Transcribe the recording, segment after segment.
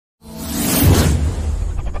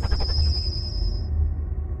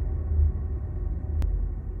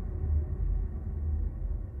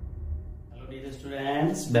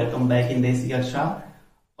Friends, welcome back in देसी अर्षा।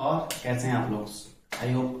 और कैसे हैं आप लोग?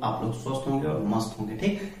 आई होप आप लोग स्वस्थ होंगे और मस्त होंगे।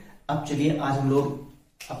 ठीक, अब चलिए आज हम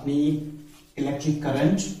लोग अपनी इलेक्ट्रिक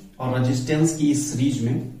करंट और रेजिस्टेंस की इस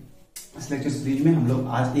लेक्चर सीरीज में हम लोग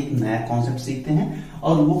आज एक नया कॉन्सेप्ट सीखते हैं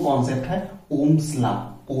और वो कॉन्सेप्ट है ओम्स लॉ,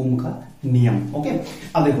 ओम का नियम। ओके,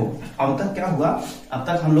 अब देखो अब तक क्या हुआ, अब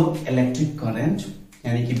तक हम लोग इलेक्ट्रिक करंट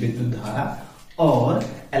यानी कि विद्युत धारा और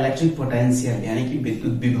इलेक्ट्रिक पोटेंशियल यानी कि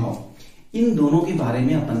विद्युत विभव, इन दोनों के बारे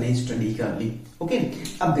में अपन ने स्टडी कर ली। ओके,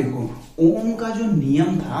 अब देखो ओम का जो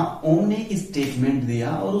नियम था, ओम ने एक स्टेटमेंट दिया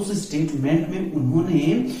और उस स्टेटमेंट में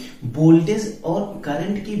उन्होंने वोल्टेज और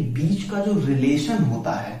करंट के बीच का जो रिलेशन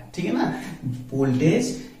होता है, ठीक है ना,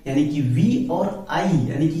 वोल्टेज यानी कि V और I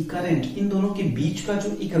यानी कि करंट, इन दोनों के बीच का जो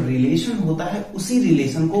एक रिलेशन होता है, उसी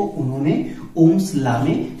रिलेशन को उन्होंने ओम्स लॉ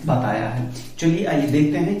में बताया है। चलिए आइए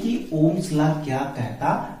देखते हैं कि ओम्स लॉ क्या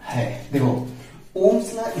कहता है। देखो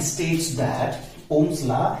Ohm's law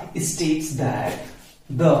states that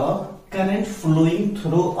the current flowing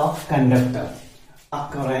through a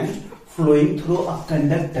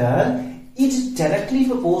conductor is directly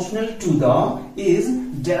proportional to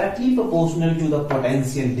the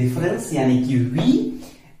potential difference यानी कि V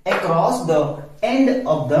across the end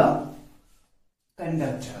of the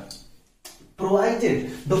conductor, provided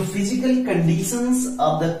the physical conditions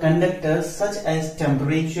of the conductor such as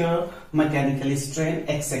temperature, mechanical strain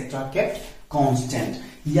etc. kept constant।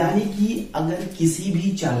 यानी कि अगर किसी भी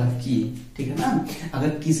चालक की, ठीक है ना, अगर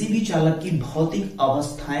किसी भी चालक की भौतिक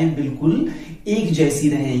अवस्थाएं बिल्कुल एक जैसी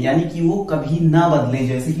रहें, यानी कि वो कभी ना बदलें,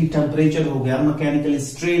 जैसे कि टेम्परेचर हो गया, मैकेनिकल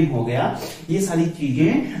स्ट्रेन हो गया, ये सारी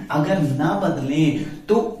चीजें अगर ना बदलें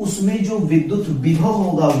तो उसमें जो विद्युत विभव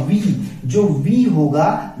होगा V होगा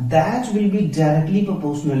that will be directly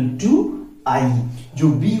proportional to I। जो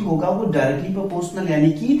V होगा वो डायरेक्टली प्रोपोर्शनल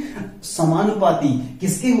यानी कि समानुपाती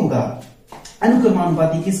किसके होगा,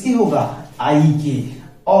 अनुक्रमानुपाती किसके होगा, I के।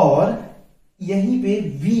 और यहीं पे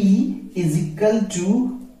V is equal to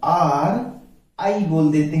R I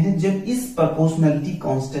बोल देते हैं जब इस प्रोपोर्शनलिटी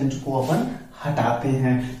कांस्टेंट को अपन हटाते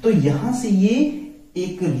हैं। तो यहां से ये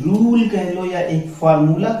एक रूल कह लो या एक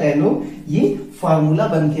फार्मूला कह लो, ये फार्मूला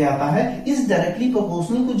बन के आता है। इस डायरेक्टली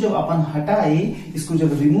प्रोपोर्शनल को जब अपन हटाए, इसको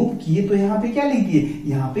जब रिमूव किए, तो यहाँ पे क्या लिख दिए,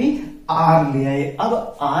 यहाँ पे R ले आए।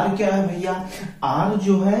 अब R क्या है भैया, R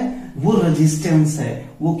जो है वो रेजिस्टेंस है।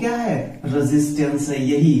 वो क्या है, रेजिस्टेंस है।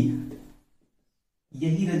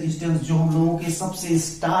 यही रेजिस्टेंस जो हम लोगों के सबसे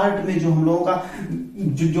स्टार्ट में जो हम लोगों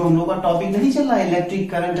का टॉपिक नहीं चल रहा है, इलेक्ट्रिक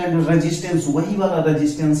करंट एंड रेजिस्टेंस, वही वाला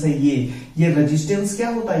रेजिस्टेंस है ये रेजिस्टेंस क्या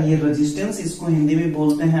होता है, ये रेजिस्टेंस, इसको हिंदी में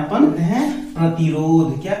बोलते हैं अपन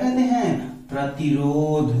प्रतिरोध। क्या कहते हैं,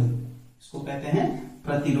 प्रतिरोध, इसको कहते हैं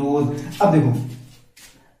प्रतिरोध। अब देखो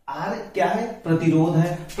R क्या है, प्रतिरोध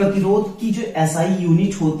है। प्रतिरोध की जो SI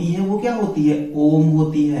यूनिट होती है वो क्या होती है, ओम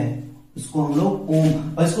होती है। इसको हम लोग ओम,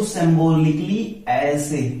 और इसको सिंबॉलिकली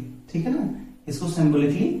ऐसे, ठीक है ना, इसको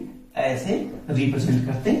सिंबॉलिकली ऐसे रिप्रेजेंट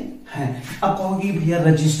करते हैं। अब कहोगे भैया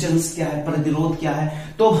रेजिस्टेंस क्या है, प्रतिरोध क्या है,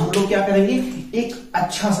 तो अब हम लोग क्या करेंगे, एक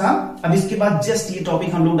अच्छा सा, अब इसके बाद जस्ट ये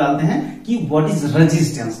टॉपिक हम लोग डालते हैं कि व्हाट इज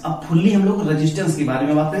रेजिस्टेंस। अब फुल्ली हम लोग रेजिस्टेंस के बारे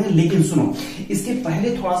में बात करेंगे, लेकिन सुनो इसके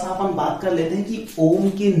पहले थोड़ा सा अपन बात कर लेते हैं कि ओम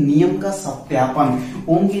के नियम का सत्यापन।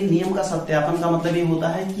 ओम के नियम का सत्यापन का मतलब ये होता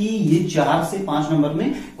है कि ये 4 से 5 नंबर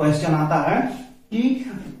में क्वेश्चन आता है कि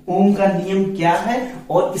ओम का नियम क्या है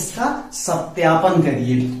और इसका सत्यापन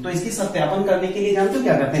करिए। तो इसकी सत्यापन करने के लिए जानते हो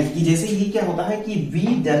क्या करते हैं कि जैसे ये क्या होता है कि V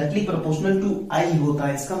directly proportional to I होता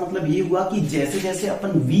है। इसका मतलब ये हुआ कि जैसे जैसे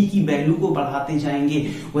अपन V की वैल्यू को बढ़ाते जाएंगे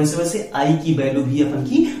वैसे वैसे I की वैल्यू भी अपन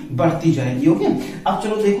की बढ़ती जाएगी। ओके, अब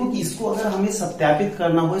चलो देखो कि इसको अगर हमें सत्यापित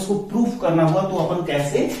करना हुआ, इसको प्रूफ करना हुआ, तो अपन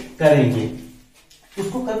कैसे करेंगे।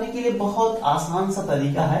 उसको करने के लिए बहुत आसान सा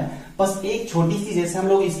तरीका है, बस एक छोटी सी, जैसे हम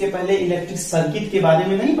लोग इसके पहले इलेक्ट्रिक सर्किट के बारे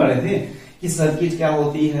में नहीं पढ़े थे कि सर्किट क्या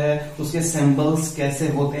होती है, उसके सिंबल्स कैसे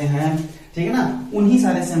होते हैं, ठीक है ना, उन्हीं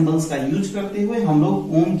सारे सिंबल्स का यूज करते हुए हम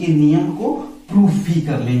लोग ओम के नियम को प्रूफ भी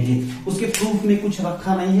कर लेंगे। उसके प्रूफ में कुछ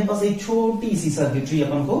रखा नहीं है, बस एक छोटी सी सर्किटरी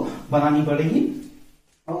अपन को बनानी पड़ेगी,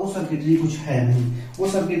 और वो सर्किटरी कुछ है नहीं। वो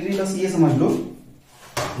सर्किटरी बस ये समझ लो,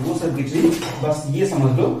 वो सर्किटरी बस ये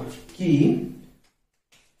समझ लो कि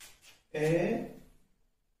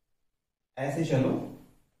ऐसे चलो,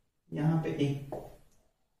 यहां पे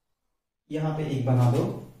एक बना दो,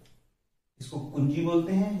 इसको कुंजी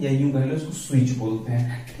बोलते हैं या यूं कह लो इसको स्विच बोलते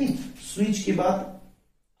हैं। ठीक, स्विच के बाद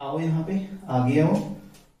आओ यहाँ पे, आगे आओ,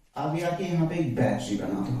 आगे आके यहाँ पे एक बैटरी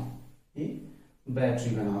बना दो,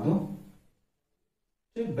 बैटरी बना दो।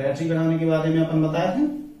 ठीक, बैटरी बनाने के बारे में अपन बताए थे।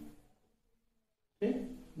 ठीक,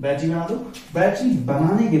 बैटरी बना दो। बैटरी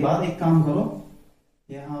बनाने के बाद एक काम करो,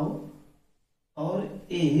 यहाँ आओ और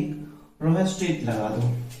एक रोहेस्टेट लगा दो।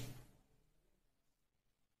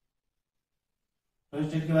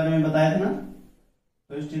 रोहेस्टेट के बारे में बताया था ना,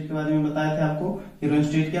 रोहेस्टेट के बारे में बताया था आपको कि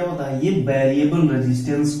रोहेस्टेट क्या होता है, ये वेरिएबल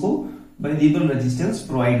रेजिस्टेंस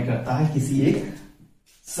प्रोवाइड करता है किसी एक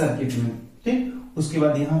सर्किट में। ठीक, उसके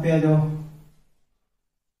बाद यहां पे आ जाओ,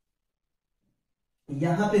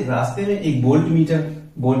 यहां पे रास्ते में एक वोल्ट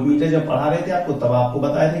मीटर जब पढ़ा रहे थे आपको तब आपको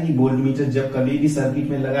बताया था कि वोल्ट मीटर जब कभी भी सर्किट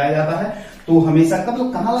में लगाया जाता है तो हमेशा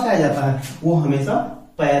कहां लगाया जाता है, वो हमेशा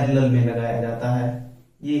पैरेलल में लगाया जाता है।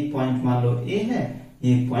 ये एक पॉइंट मान लो ए है,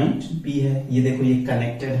 ये एक पॉइंट बी है, ये देखो ये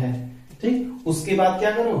कनेक्टेड है। ठीक, उसके बाद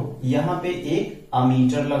क्या करो, यहां पे एक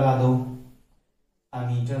अमीटर लगा दो,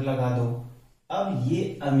 अमीटर लगा दो। अब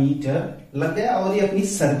ये अमीटर लग गया और ये अपनी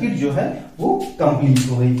सर्किट जो है वो कंप्लीट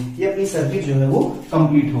हो गई, ये अपनी सर्किट जो है वो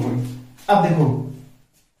कंप्लीट हो गई। अब देखो,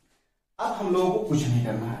 अब हम लोगों को कुछ नहीं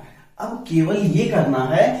करना है, अब केवल ये करना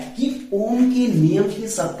है कि ओम के नियम के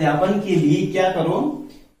सत्यापन के लिए क्या करो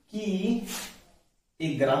कि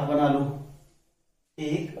एक ग्राफ बना लो,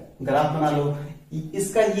 एक ग्राफ बना लो।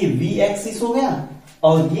 इसका ये V एक्सिस हो गया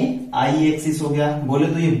और ये I एक्सिस हो गया, बोले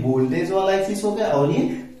तो ये वोल्टेज वाला एक्सिस हो गया और ये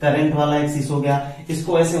करंट वाला एक्सिस हो गया।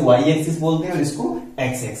 इसको ऐसे Y एक्सिस बोलते हैं और इसको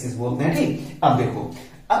X एक्सिस बोलते हैं। ठीक, अब देखो,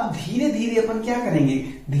 अब धीरे धीरे अपन क्या करेंगे,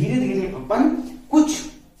 धीरे धीरे अपन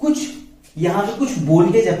कुछ यहाँ पे कुछ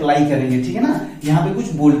वोल्टेज अप्लाई करेंगे। ठीक है ना, यहाँ पे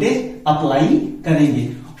कुछ वोल्टेज अप्लाई करेंगे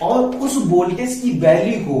और उस वोल्टेज की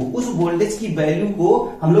वैल्यू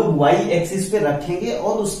को हम लोग Y एक्सिस पे रखेंगे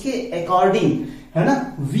और उसके अकॉर्डिंग, है ना,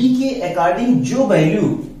 V के अकॉर्डिंग जो वैल्यू,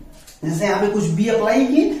 जैसे यहाँ पे कुछ V अप्लाई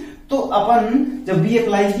किए तो अपन जब V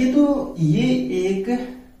अप्लाई किए तो ये एक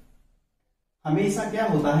हमेशा क्या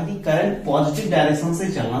होता है कि करंट पॉजिटिव डायरेक्शन से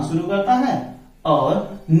चलना शुरू करता है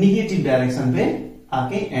और निगेटिव डायरेक्शन पे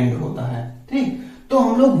आके एंड होता है। ठीक, तो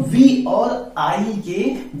हम लोग V और I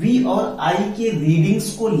के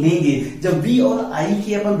रीडिंग्स को लेंगे। जब V और I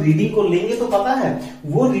के अपन रीडिंग को लेंगे तो पता है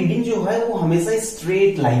वो रीडिंग जो है वो हमेशा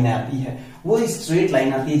स्ट्रेट लाइन आती है, वो स्ट्रेट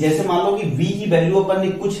लाइन आती है। जैसे मान लो कि V की वैल्यू अपन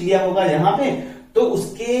ने कुछ लिया होगा यहाँ पे, तो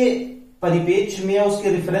उसके परिपेक्ष में या उसके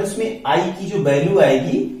रेफरेंस में I की जो वैल्यू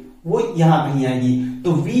आएगी वो यहां कहीं आएगी।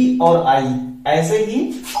 तो V और I ऐसे ही,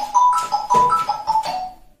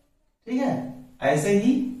 ठीक है, ऐसे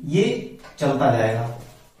ही ये चलता जाएगा।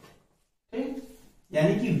 ठीक,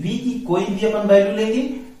 यानी कि V की कोई भी अपन वैल्यू लेंगे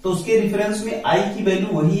तो उसके रेफरेंस में I की वैल्यू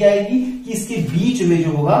वही आएगी कि इसके बीच में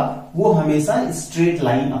जो होगा वो हमेशा स्ट्रेट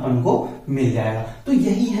लाइन अपन को मिल जाएगा। तो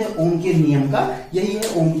यही है ओम के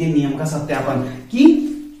नियम का सत्यापन कि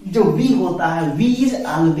जो V होता है, V is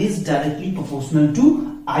always directly proportional to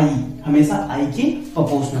I, हमेशा I के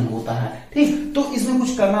प्रोपोर्शनल होता है। ठीक, तो इसमें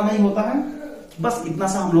कुछ करना नहीं होता है, बस इतना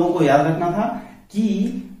सा हम लोगों को याद रखना था कि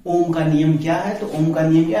ओम का नियम क्या है। तो ओम का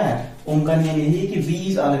नियम क्या है, ओम का नियम यही है कि V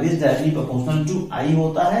is always directly proportional to I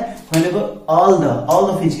होता है whenever all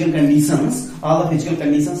the physical conditions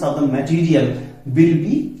of the material will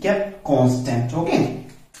be kept constant। Okay,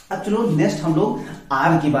 अब चलो नेक्स्ट हम लोग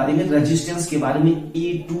R के बारे में, रेजिस्टेंस के बारे में A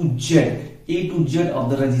to Z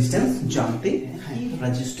of the resistance जानते हैं।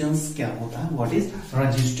 रेजिस्टेंस क्या होता है, व्हाट इज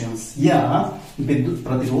रेजिस्टेंस या विद्युत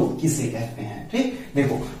प्रतिरोध किसे कहते हैं। ठीक,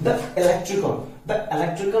 देखो, the electrical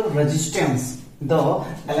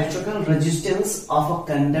resistance of a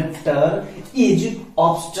conductor is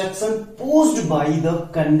obstruction posed by the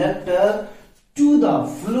conductor to the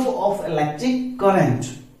flow of electric current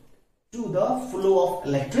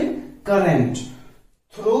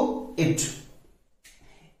through it.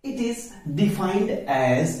 It is defined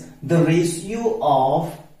as the ratio of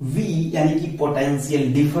V यानी कि potential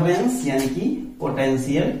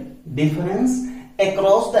difference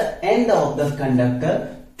across the end of the conductor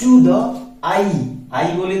to the I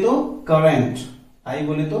बोले तो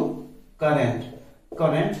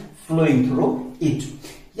current flowing through it।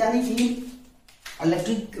 यानी कि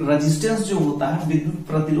electric resistance जो होता है, विद्युत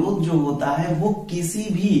प्रतिरोध जो होता है, वो किसी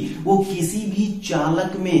भी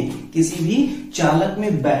चालक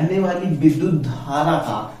में बहने वाली विद्युत धारा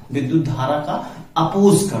का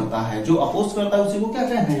अपोज करता है। जो अपोज करता है उसी को क्या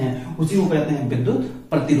कहते हैं, उसी को कहते हैं विद्युत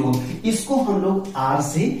प्रतिरोध। इसको हम लोग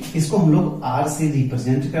R से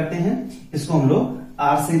रिप्रेजेंट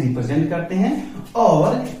करते हैं,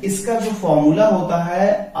 और इसका जो फॉर्मूला होता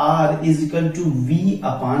है R is equal to V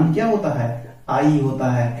अपान क्या होता है, I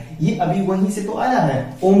होता है। ये अभी वहीं से तो आया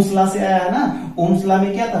है, ओम्स लॉ से आया है ना। ओम्स लॉ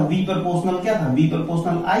में क्या था, V प्रोपोर्शनल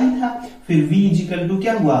I था, फिर V इज इक्वल टू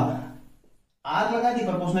क्या हुआ, R लगा दी,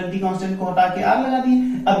 प्रोपोर्शनलिटी कांस्टेंट को हटा के R लगा दी।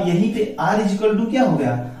 अब यहीं पे R इज इक्वल टू क्या हो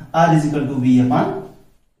गया, R is equal to V upon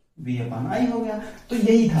I हो गया। तो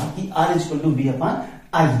यही था कि R is equal to V upon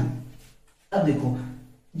I। अब देखो,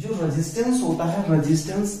 जो रेजिस्टेंस होता है,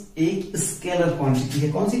 रेजिस्टेंस एक स्केलर क्वांटिटी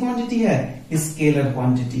है। कौन सी क्वांटिटी है? स्केलर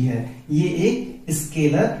क्वांटिटी है। ये एक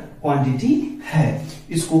स्केलर क्वांटिटी है,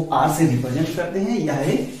 इसको R से रिप्रेजेंट करते हैं, यह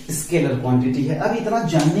एक स्केलर क्वांटिटी है। अब इतना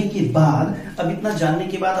जानने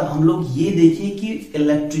के बाद अब हम लोग ये देखें कि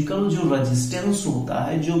इलेक्ट्रिकल जो रेजिस्टेंस होता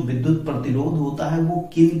है, जो विद्युत प्रतिरोध होता है, वो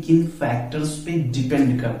किन किन फैक्टर्स पे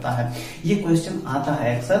डिपेंड करता है। ये क्वेश्चन आता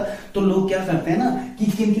है अक्सर, तो लोग क्या करते हैं ना कि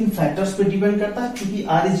किन किन फैक्टर्स पे डिपेंड करता है। क्योंकि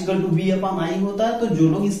R=V/I होता है, तो जो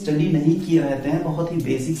लोग स्टडी नहीं किए रहते हैं, बहुत ही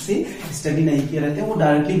बेसिक से स्टडी नहीं किए रहते हैं, वो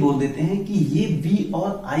डायरेक्टली बोल देते हैं कि ये V और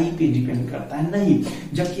I पे डिपेंड करता है। नहीं,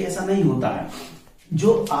 जबकि ऐसा नहीं होता है।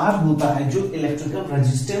 जो R होता है, जो इलेक्ट्रिकल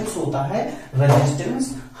रेजिस्टेंस होता है,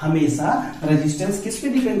 रेजिस्टेंस हमेशा, रेजिस्टेंस किस पे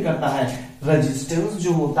डिपेंड करता है? रेजिस्टेंस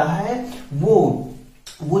जो होता है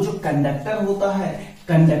वो जो कंडक्टर होता है,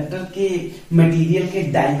 कंडक्टर के मटेरियल के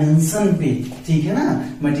डायमेंशन पे, ठीक है ना,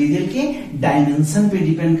 मटेरियल के डायमेंशन पे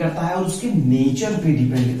डिपेंड करता है और उसके नेचर पे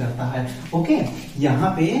डिपेंड करता है। ओके,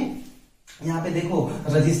 यहाँ पे देखो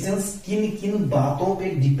रेजिस्टेंस किन किन बातों पे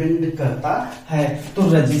डिपेंड करता है। तो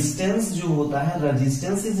रेजिस्टेंस जो होता है,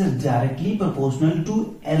 resistance is directly proportional to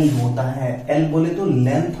L होता है। L बोले तो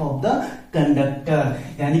लेंथ ऑफ द कंडक्टर,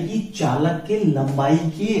 यानी कि चालक के लंबाई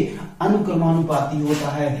के अनुक्रमानुपाती होता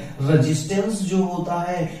है। रेजिस्टेंस जो होता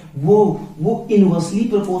है वो inversely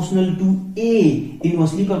proportional to A,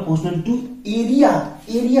 inversely proportional to area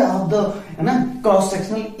of the, है ना, cross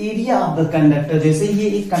sectional area of the conductor. जैसे ये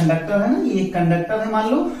एक कंडक्टर है ना, ये एक कंडक्टर है मान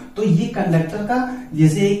लो, तो ये कंडक्टर का,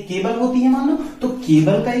 जैसे एक केबल होती है मान लो, तो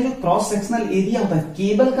केबल का ये जो क्रॉस सेक्शनल एरिया होता है,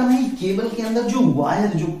 केबल का नहीं, केबल के अंदर जो वायर,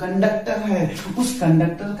 जो कंडक्टर है, उस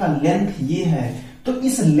कंडक्टर का लेंथ ये है, तो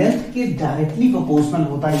इस लेंथ के डायरेक्टली प्रोपोर्शनल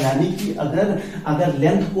होता है। यानी कि अगर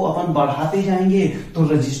लेंथ को अपन बढ़ाते जाएंगे तो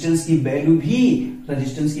रेजिस्टेंस की वैल्यू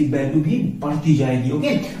भी बढ़ती जाएगी। ओके,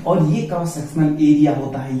 और ये क्रॉस सेक्शनल एरिया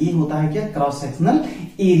होता है, ये होता है क्या? Cross sectional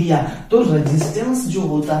area. तो रेजिस्टेंस जो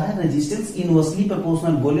होता है, रेजिस्टेंस इनवर्सली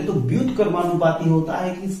प्रोपोर्शनल बोले तो व्युत्क्रमानुपाती होता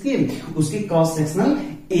है किसके? उसके क्रॉस सेक्शनल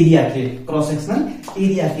एरिया के, क्रॉस सेक्शनल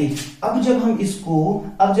एरिया के। अब जब हम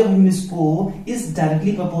इसको इस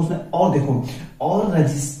डायरेक्टली प्रोपोर्शनल, और देखो,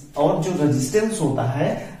 और जो रेजिस्टेंस होता है,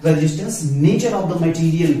 resistance nature of the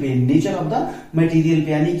material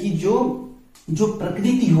पे, यानी कि जो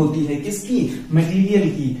प्रकृति होती है किसकी? मटेरियल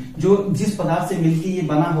की, जो जिस पदार्थ से मिलकर ये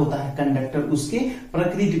बना होता है कंडक्टर, उसके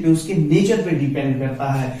प्रकृति पे, उसके नेचर पे डिपेंड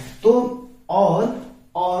करता है। तो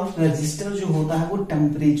और रेजिस्टर जो होता है वो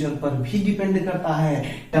टेम्परेचर पर भी डिपेंड करता है।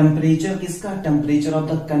 टेम्परेचर किसका? टेम्परेचर ऑफ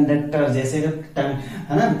द कंडक्टर, जैसे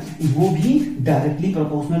है ना, वो भी डायरेक्टली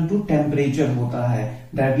प्रोपोर्शनल टू टेम्परेचर होता है,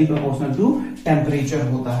 डायरेक्टली प्रोपोर्शनल टू टेम्परेचर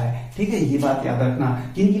होता है। ठीक है, ये बात याद रखना।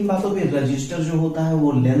 किन किन बातों पे? रजिस्टर जो होता है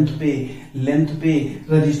वो लेंथ पे,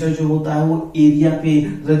 रजिस्टर जो होता है वो एरिया पे,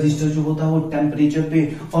 रजिस्टर जो होता है वो टेम्परेचर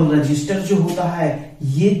पे, और रजिस्टर जो होता है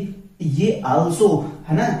ये आल्सो,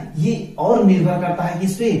 है ना, ये और निर्भर करता है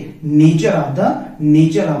किस पे? Nature of the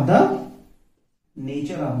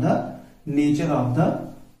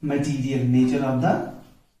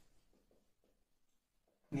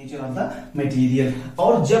material.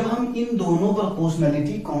 और जब हम इन दोनों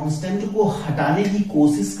प्रोपोर्शनलिटी कांस्टेंट को हटाने की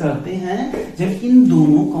कोशिश करते हैं, जब इन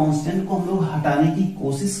दोनों कांस्टेंट को हम लोग हटाने की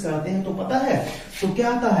कोशिश करते हैं, तो पता है तो क्या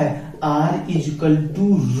आता है? R=ρ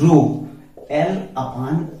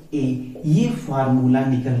L/A, ये फार्मूला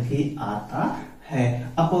निकल के आता है।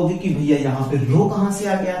 अब कहोगे कि भैया यहाँ पे रो कहां से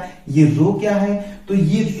आ गया? ये रो क्या है? तो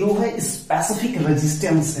ये रो है स्पेसिफिक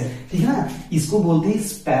रेजिस्टेंस है, ठीक है ना, इसको बोलते हैं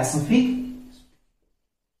स्पेसिफिक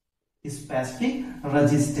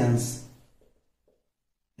रेजिस्टेंस।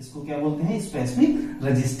 इसको क्या बोलते हैं? Specific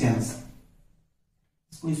resistance.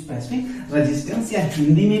 इसको स्पेसिफिक रेजिस्टेंस या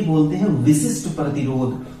हिंदी में बोलते हैं विशिष्ट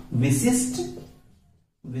प्रतिरोध,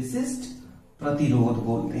 विशिष्ट प्रतिरोध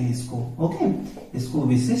बोलते हैं इसको। ओके, इसको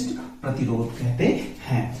विशिष्ट प्रतिरोध कहते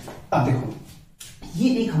हैं। अब देखो, ये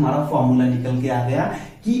एक हमारा फॉर्मूला निकल के आ गया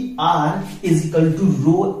कि R=ρ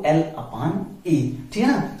L/A, ठीक है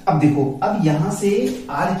ना। अब देखो, अब यहां से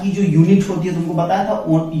R की जो यूनिट होती है, तुमको बताया था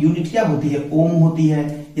यूनिट क्या होती है? ओम होती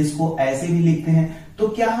है। इसको ऐसे भी लिखते हैं। तो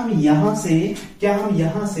क्या हम यहां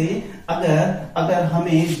से अगर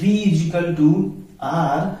हमें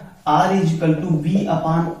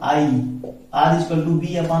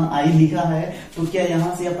R=V/I लिखा है, तो क्या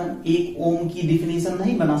यहां से अपन 1 ओम की डिफिनेशन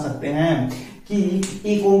नहीं बना सकते हैं? कि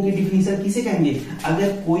 1 ओम की डिफिनेशन किसे कहेंगे? अगर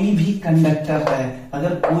कोई भी कंडक्टर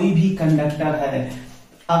है,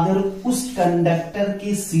 अगर उस कंडक्टर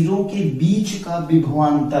के सिरों के बीच का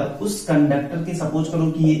विभवांतर, उस कंडक्टर के, सपोज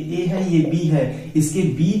करो कि ये A है, ये B है, इसके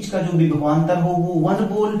बीच का जो विभवांतर हो वो 1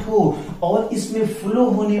 वोल्ट हो, और इसमें फ्लो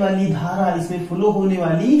होने वाली धारा, इसमें फ्लो होने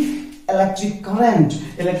वाली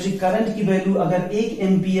इलेक्ट्रिक करंट की वैल्यू अगर 1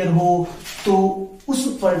 एम्पियर हो तो उस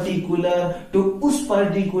पर्टिकुलर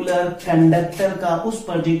कंडक्टर का, उस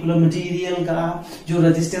पर्टिकुलर मटेरियल का जो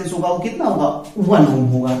रेजिस्टेंस होगा वो कितना होगा, 1 ओम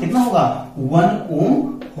होगा। कितना होगा, 1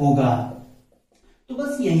 ओम होगा। तो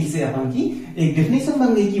बस यहीं से अपन की एक डेफिनेशन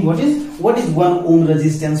बन गई कि what is 1 ohm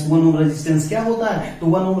resistance. 1 ohm resistance क्या होता है, तो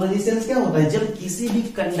 1 ओम रेजिस्टेंस क्या होता है, जब किसी भी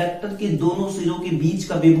कंडक्टर के दोनों सिरों के बीच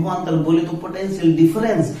का विभवांतर बोले तो पोटेंशियल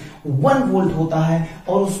डिफरेंस 1 वोल्ट होता है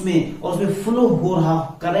और उसमें फ्लो हो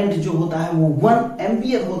रहा करंट जो होता है वो 1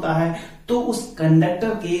 एम्पियर होता है, तो उस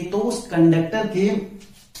कंडक्टर के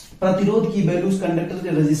प्रतिरोध की वैल्यू, उस कंडक्टर के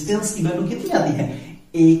रेजिस्टेंस की वैल्यू कितनी आती है,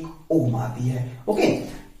 1 ओम आती है। ओके,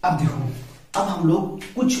 अब देखो, अब हम लोग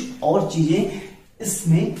कुछ और चीजें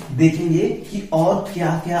इसमें देखेंगे कि और क्या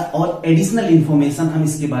क्या और एडिशनल इंफॉर्मेशन हम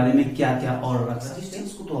इसके बारे में क्या क्या और रख सकते हैं।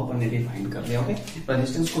 रेजिस्टेंस को तो अपन ने डिफाइन कर लिया। ओके,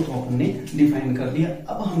 रेजिस्टेंस को तो अपन ने डिफाइन कर लिया।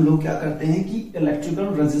 अब हम लोग क्या करते हैं कि इलेक्ट्रिकल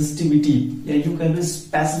रेजिस्टिविटी या यूं कह लो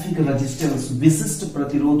स्पेसिफिक रेजिस्टेंस, विशिष्ट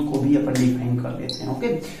प्रतिरोध को भी अपन डिफाइन कर लेते हैं। ओके,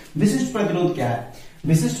 विशिष्ट प्रतिरोध क्या है,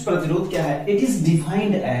 विशिष्ट प्रतिरोध क्या है, it is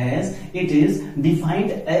defined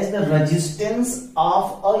as the resistance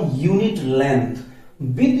of a unit length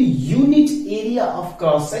with unit area of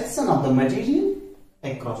cross section of the material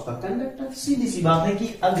across the conductor. सीधी सी बात है कि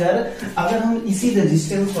अगर हम इसी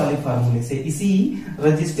रेजिस्टेंस वाले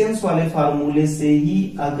फार्मूले से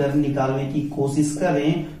ही अगर निकालने की कोशिश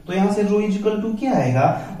करें तो यहां से रो इक्वल टू क्या आएगा,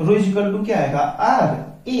 आर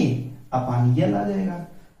ए अपॉन यल आ जाएगा।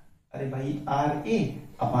 अरे भाई आर ए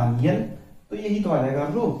अपॉन यल, तो यही तो आ जाएगा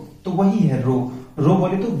रो, तो वही है रो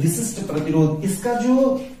बोले तो विशिष्ट प्रतिरोध।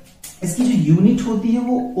 इसकी जो यूनिट होती है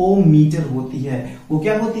वो ओम मीटर होती है। वो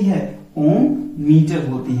क्या होती है, ओम मीटर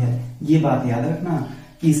होती है। ये बात याद रखना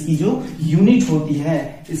कि इसकी जो यूनिट होती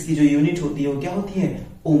है वो क्या होती है,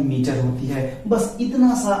 ओम मीटर होती है। बस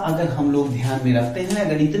इतना सा अगर हम लोग ध्यान में रखते हैं,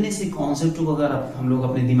 अगर इतने से कॉन्सेप्ट को अगर हम लोग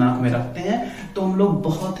अपने दिमाग में रखते हैं तो हम लोग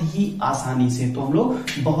बहुत ही आसानी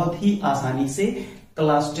से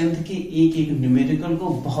क्लास 10th के एक न्यूमेरिकल को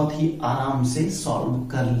बहुत ही आराम से सॉल्व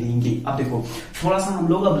कर लेंगे। अब देखो, थोड़ा सा हम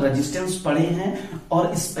लोग अब रेजिस्टेंस पढ़े हैं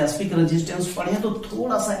और स्पेसिफिक रेजिस्टेंस पढ़े हैं, तो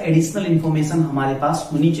थोड़ा सा एडिशनल इंफॉर्मेशन हमारे पास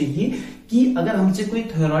होनी चाहिए कि अगर हमसे कोई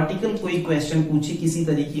थ्योरेटिकल कोई क्वेश्चन पूछे, किसी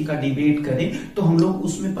तरीके का डिबेट करे, तो हम लोग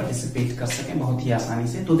उसमें पार्टिसिपेट कर सकें बहुत ही आसानी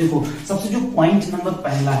से। तो देखो, सबसे जो पॉइंट नंबर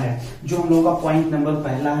पहला है, जो हम लोग का पॉइंट नंबर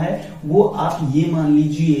पहला है, वो आप ये मान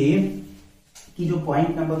लीजिए कि जो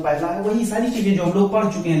पॉइंट नंबर पहला है वही सारी चीजें जो हम लोग पढ़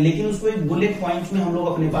चुके हैं, लेकिन उसको एक बुलेट पॉइंट में हम लोग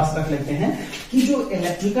अपने पास रख लेते हैं कि जो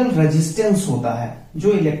इलेक्ट्रिकल रेजिस्टेंस होता है,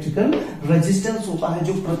 जो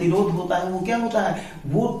प्रतिरोध होता है, वो क्या होता है,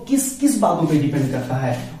 वो किस बातों पे डिपेंड करता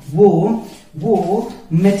है, वो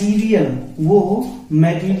material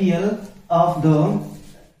of the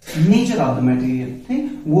nature of the material,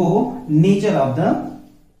 ठीक, वो नेचर ऑफ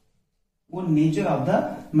द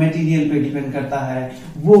मटेरियल पे डिपेंड करता है।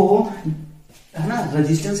 वो है ना,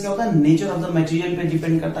 रेजिस्टेंस क्या होता है, नेचर ऑफ द मटेरियल पे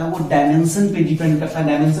डिपेंड करता है। वो डायमेंशन पे डिपेंड करता है,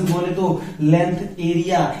 डायमेंशन बोले तो लेंथ,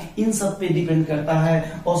 एरिया, इन सब पे डिपेंड करता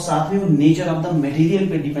है, और साथ में वो नेचर ऑफ द मटेरियल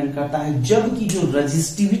पे डिपेंड करता है। जबकि जो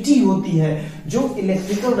रेजिस्टिविटी होती है, जो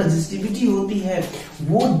इलेक्ट्रिकल रेजिस्टिविटी होती है,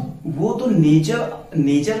 वो तो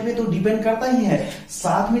नेचर पे तो डिपेंड करता ही है,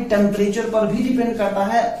 साथ में टेम्परेचर पर भी डिपेंड करता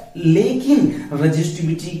है, लेकिन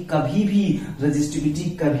रेजिस्टिविटी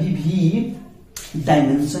कभी भी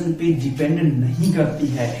डायमेंशन पे डिपेंड नहीं करती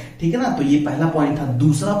है। ठीक है ना, तो ये पहला पॉइंट था।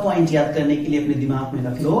 दूसरा पॉइंट याद करने के लिए अपने दिमाग में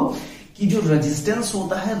रख लो कि जो रेजिस्टेंस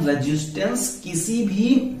होता है, रेजिस्टेंस किसी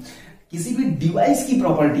भी डिवाइस की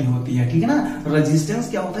प्रॉपर्टी होती है। ठीक है ना, रेजिस्टेंस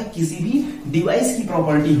क्या होता है, किसी भी डिवाइस की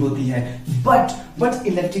प्रॉपर्टी होती है। बट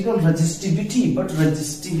इलेक्ट्रिकल रेजिस्टिविटी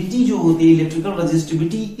जो होती है, electrical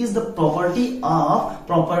resistivity is the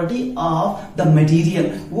property of the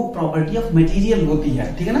material, वो प्रॉपर्टी ऑफ मटेरियल होती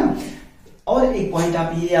है। ठीक है ना, और एक पॉइंट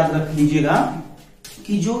आप ये याद रख लीजिएगा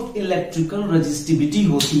कि जो इलेक्ट्रिकल रेजिस्टिविटी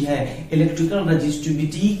होती है, इलेक्ट्रिकल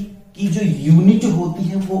रेजिस्टिविटी की जो यूनिट होती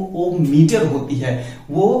है वो ओम मीटर होती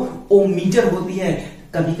है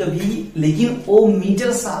कभी, लेकिन ओम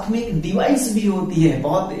मीटर साथ में एक डिवाइस भी होती है।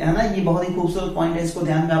 बहुत है ना, ये बहुत ही खूबसूरत पॉइंट है, इसको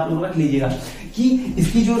ध्यान में आप लोग रख लीजिएगा कि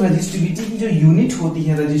इसकी जो रेजिस्टिविटी की जो यूनिट होती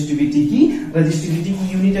है, रेजिस्टिविटी की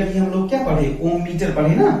यूनिट अभी हम लोग क्या पढ़े, ओम मीटर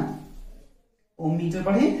पढ़े ना, ओम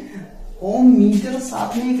मीटर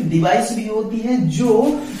साथ में एक डिवाइस भी होती है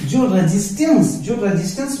जो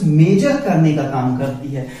रेजिस्टेंस मेजर करने का काम करती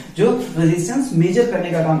है,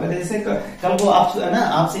 जैसे कल को आप है ना,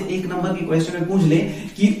 आपसे एक नंबर के क्वेश्चन में पूछ ले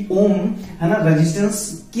कि ओम है ना,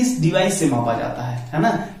 रेजिस्टेंस किस डिवाइस से मापा जाता है ना,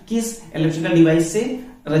 किस इलेक्ट्रिकल डिवाइस से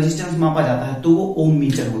रेजिस्टेंस मापा जाता है, तो वो ओम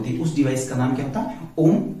मीटर होती है। उस डिवाइस का नाम क्या होता है,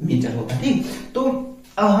 ओम मीटर होता है। ठीक, तो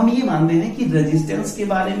अब हम ये मानते हैं कि रेजिस्टेंस के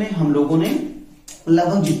बारे में हम लोगों ने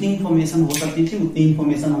लगभग जितनी इंफॉर्मेशन हो सकती थी उतनी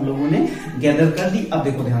इंफॉर्मेशन हम लोगों ने गैदर कर दी। अब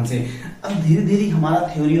देखो ध्यान से, अब धीरे धीरे हमारा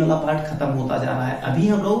थ्योरी वाला पार्ट खत्म होता जा रहा है।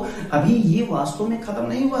 अभी ये वास्तव में खत्म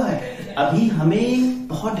नहीं हुआ है, अभी हमें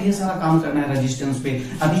बहुत ढेर सारा काम करना है रेजिस्टेंस पे।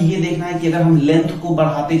 अभी ये देखना है कि अगर हम लेंथ को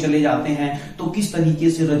बढ़ाते चले जाते हैं तो किस तरीके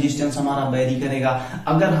से रेजिस्टेंस हमारा वेरी करेगा।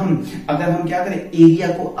 अगर हम क्या करें, एरिया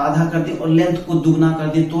को आधा कर दें और लेंथ को दुगना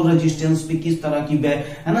कर दें तो रेजिस्टेंस पे किस तरह की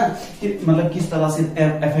है ना, मतलब किस तरह से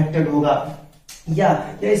अफेक्टेड होगा। या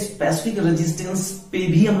स्पेसिफिक रेजिस्टेंस पे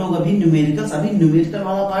भी हम लोग अभी न्यूमेरिकल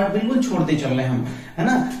वाला पार्ट बिल्कुल छोड़ते चल रहे हैं हम, है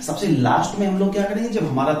ना। सबसे लास्ट में हम लोग क्या करेंगे, जब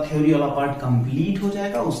हमारा थ्योरी वाला पार्ट कंप्लीट हो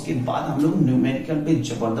जाएगा उसके बाद हम लोग न्यूमेरिकल पे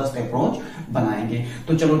जबरदस्त अप्रोच बनाएंगे।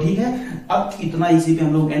 तो चलो ठीक है, अब इतना इसी पे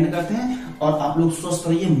हम लोग एंड करते हैं। और आप लोग स्वस्थ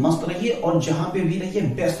रहिए, मस्त रहिए और जहां पे भी रहिए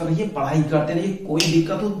व्यस्त रहिए, पढ़ाई करते रहिए। कोई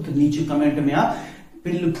दिक्कत हो तो नीचे कमेंट में आप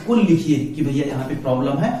बिल्कुल लिखिए कि भैया यहाँ पे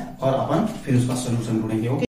प्रॉब्लम है और अपन फिर उसका सोल्यूशन ढूंढेंगे। ओके।